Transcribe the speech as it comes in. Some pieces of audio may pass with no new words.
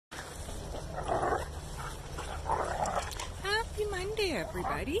Hey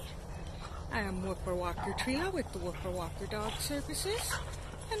everybody, I am Woofer Walker Trela with the Woofer Walker Dog Services,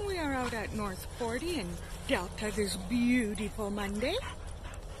 and we are out at North 40 in Delta this beautiful Monday,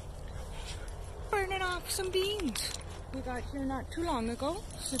 burning off some beans. We got here not too long ago,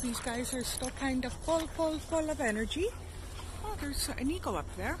 so these guys are still kind of full of energy. Oh, there's an eagle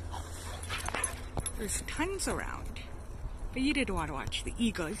up there. There's tons around. But you didn't want to watch the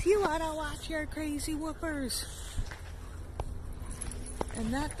eagles. You want to watch your crazy woofers.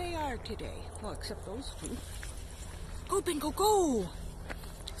 And that they are today. Well, except those two. Go, Bingo, go!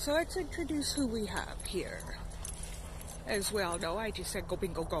 So let's introduce who we have here. As we all know, I just said go,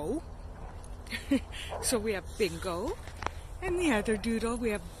 Bingo, go. So we have Bingo. And the other doodle, we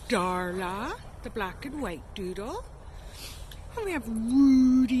have Darla, the black and white doodle. And we have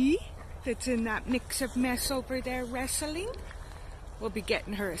Rudi, that's in that mix of mess over there wrestling. We'll be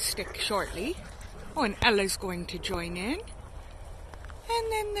getting her a stick shortly. Oh, and Ella's going to join in. And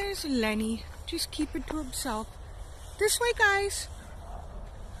then there's Lenny, just keeping to himself. This way, guys.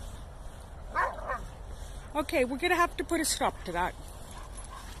 Okay, we're gonna have to put a stop to that.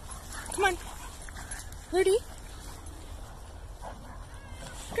 Come on. Rudi.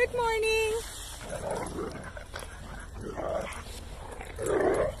 Good morning.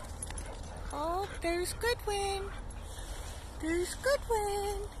 Oh, there's Goodwin. There's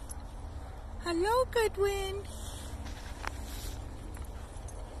Goodwin. Hello, Goodwin.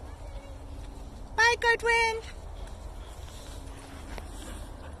 Bye, Goodwin.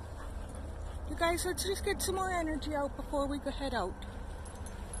 You guys, let's just get some more energy out before we go head out.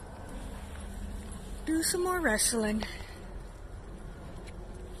 Do some more wrestling.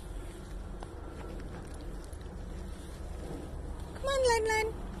 Come on,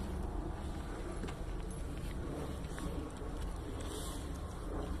 Len.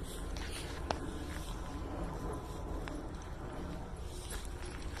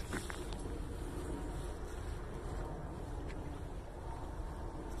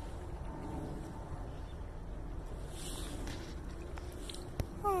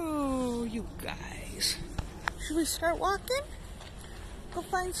 Oh, you guys. Should we start walking? Go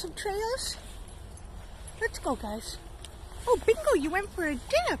find some trails? Let's go, guys. Oh, Bingo, you went for a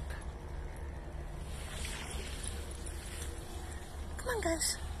dip. Come on,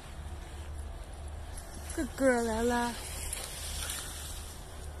 guys. Good girl, Ella.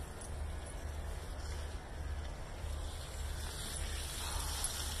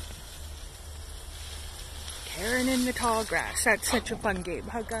 Tearing in the tall grass. That's such a fun game,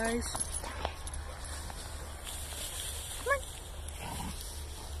 huh, guys? Come on.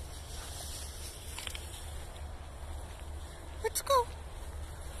 Let's go.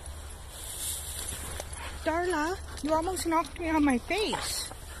 Darla, you almost knocked me on my face.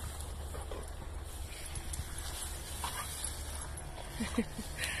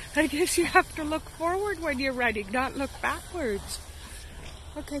 I guess you have to look forward when you're running, not look backwards.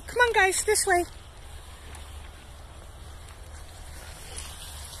 Okay, come on, guys, this way.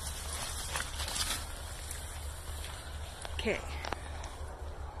 Okay.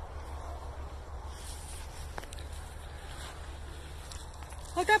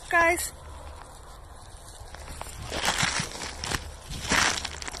 Hold up, guys.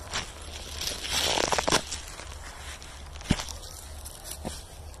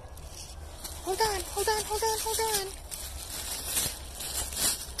 Hold on.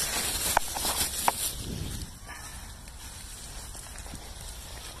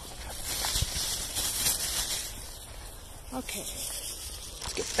 Okay,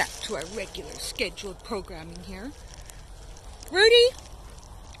 let's get back to our regular scheduled programming here.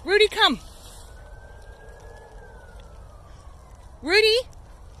 Rudi, come.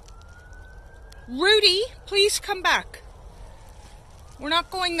 Rudi, please come back. We're not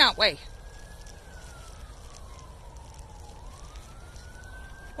going that way.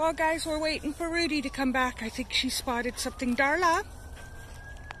 Well, guys, we're waiting for Rudi to come back. I think she spotted something. Darla.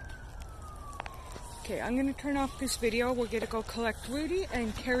 Okay, I'm going to turn off this video. We're going to go collect Rudi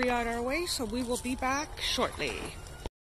and carry on our way, so we will be back shortly.